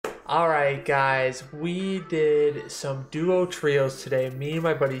Alright guys, we did some duo trios today, me and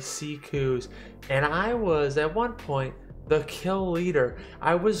my buddy Ccoos, and I was at one point the kill leader.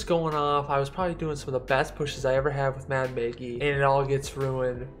 I was going off, I was probably doing some of the best pushes I ever had with Mad Maggie, and it all gets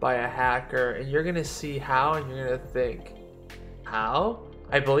ruined by a hacker, and you're gonna see how, and you're gonna think, how?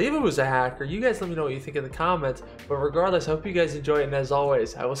 I believe it was a hacker. You guys let me know what you think in the comments, but regardless, I hope you guys enjoy it, and as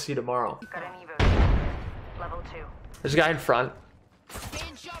always, I will see you tomorrow. Got an Evo. Level 2. There's a guy in front.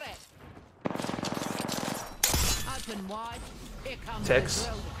 Being shot at. Open wide. Here comes Ticks.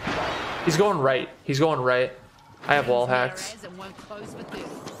 the He's going right. He's going right. I have wall hacks. and one close for this.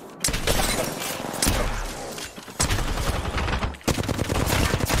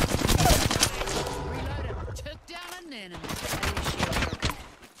 Reloaded. Took down an enemy.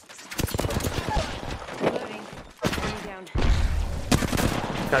 Reloading. Enemy down.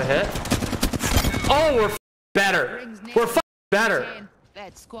 Got a hit. Oh, we're better. We're better.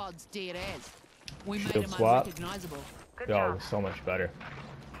 That squad's dead as. We made Shield him swap. unrecognizable. Good Yo, job. so much better.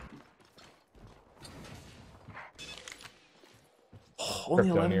 Only Crypto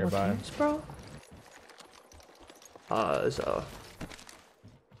 11 more nearby. teams, bro. There's a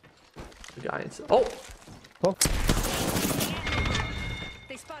guy inside. Oh, Oh,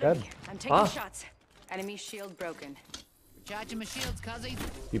 They spotted Dead. me. I'm taking Ah. shots. Enemy shield broken. Charging my shields, cuzzies.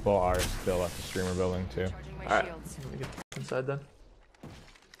 people are still at the streamer building too. Charging my all right. shields. Let me get inside then.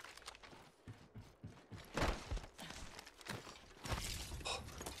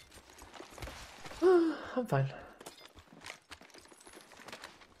 I'm fine.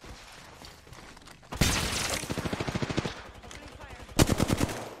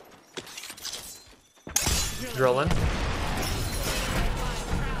 Drilling.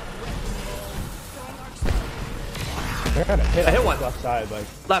 They're kind of hit. I hit on one. the left side, like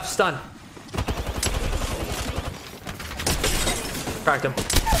Left stun. Cracked him.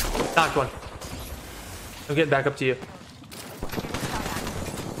 Knocked one. I'm getting back up to you.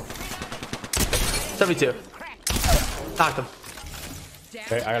 72. Knocked him.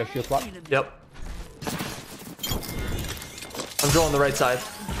 okay, I got a shield swap. Yep. I'm drilling the right side.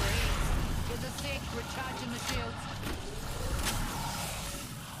 Here's a sec. Recharging my shields.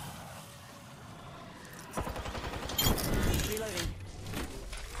 Reloading.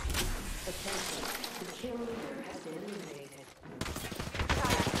 Attention. The kill leader has been eliminated.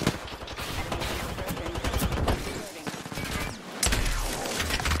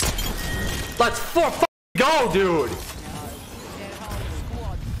 Let's go, dude. That whole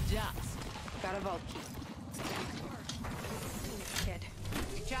squad dust. Got a vault key. Kid.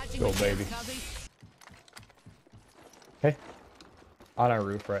 Recharging Go, my shields, baby. cuzzies. Hey, on our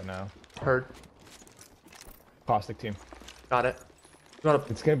roof right now. Heard. Caustic team. Got it. You wanna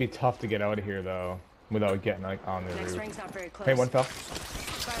It's gonna be tough to get out of here though, without getting like on the Next roof. ring's not very close. Hey, one fell.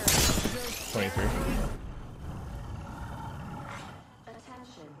 Fire. 23.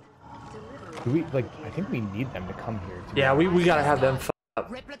 Attention. Do we like? I think we need them to come here. To Yeah, we gotta have them up.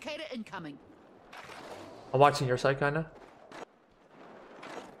 Replicator incoming. I'm watching your side, kinda.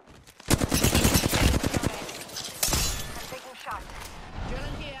 I'm taking shots.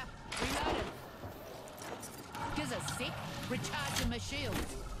 Drilling here. Reloaded. Gives a sec. Recharging my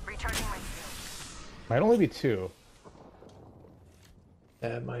shields. Recharging my shield. Might only be two.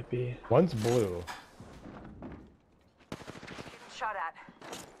 Yeah, it might be. One's blue. Shot at.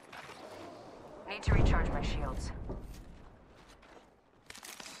 Need to recharge my shields.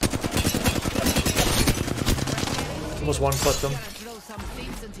 Almost one clipped him. Gotta drill some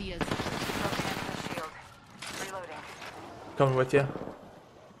sense into you. Broken enemy shield. Reloading. Coming with you. They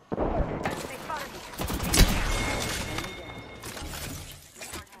spotted me. Enemy down.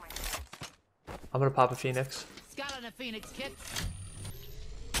 Recharging my shields. I'm gonna pop a Phoenix. Skull and a phoenix kit.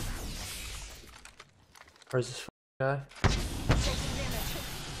 Where's this guy? Taking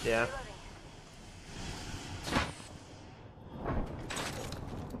damage. Yeah. Reloading.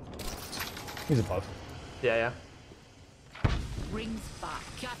 He's above. Yeah, yeah. Rings back.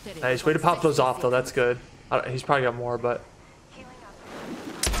 Cut that in. Nice. Way to pop those off, though. That's good. He's probably got more, but Healing up.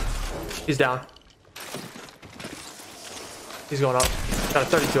 he's down. He's going up. Got a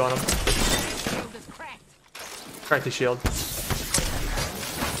 32 on him. Shield is cracked. Cracked his shield.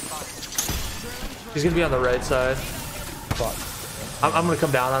 He's gonna be on the right side. Fuck. I'm gonna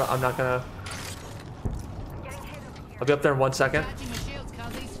come down. I'm not gonna. Getting hit over here. I'll be up there in 1 second. Charging my shields,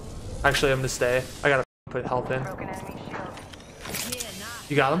 cuzzies. Actually, I'm gonna stay. I gotta put health in. Broken enemy shield. Yeah, nah.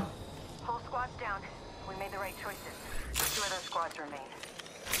 You got him? Whole squad's down. We made the right choices. 2 other squads remain.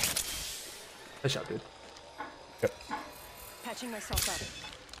 Nice shot, dude. Yep. Patching myself up.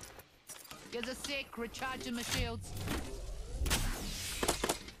 Gives a sec. Recharging my shields.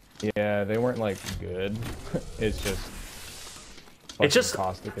 Yeah, they weren't like good. It's just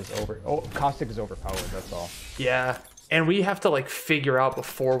caustic is caustic is overpowered. That's all. Yeah, and we have to like figure out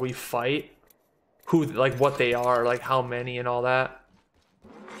before we fight who, like, what they are, like how many and all that.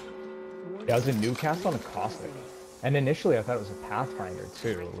 Yeah, I was in Newcastle on a caustic, and initially I thought it was a Pathfinder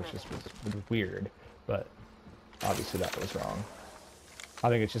too, which was weird, but obviously that was wrong. I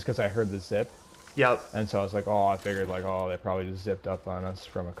think it's just because I heard the zip. Yep. And so I was like, oh, I figured like, oh, they probably just zipped up on us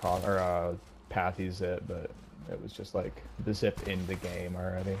from a pathy zip, but it was just like the zip in the game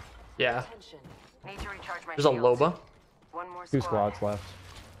already. Yeah. Need to recharge my There's a shields. Loba. One more Two squad. squads left.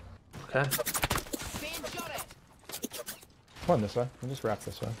 Okay. Ben got it. Come on this way. We'll just wrap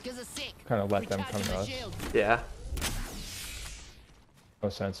this way. Gives a sec. Kind of let them come Recharging to my us. shield. Yeah. No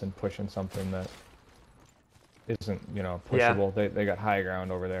sense in pushing something that isn't, you know, Yeah. pushable. They got high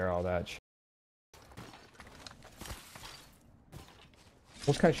ground over there, all that shit.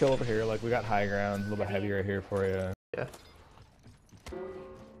 Let's kind of chill over here. Like, we got high ground, a little bit heavier here for you. Yeah.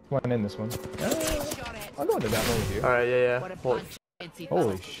 Come on in this one. Shot at. I'll go into that one with you. All right. Yeah. What a Holy. punch. Fancy Holy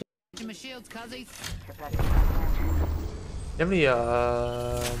fellas. shit. Charging my shields, cuzzies. You have any?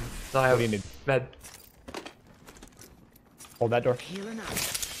 No, I have do you need? med. Hold that door. Healing up.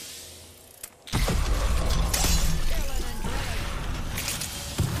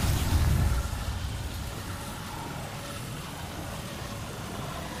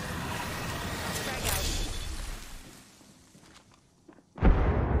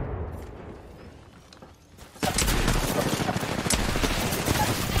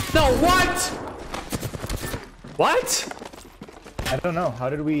 No, what? What? I don't know. How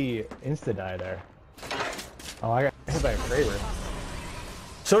did we insta-die there? Oh, I got hit by a Kraber.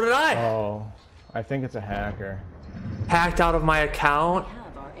 So did I. Oh, I think it's a hacker. Hacked out of my account.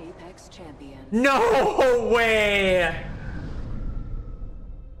 Have our Apex champion. No way.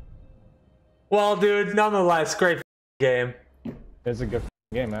 Well, dude, nonetheless, great game. It's a good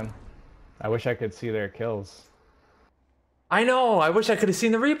game, man. I wish I could see their kills. I know. I wish I could have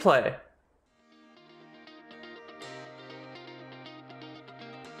seen the replay.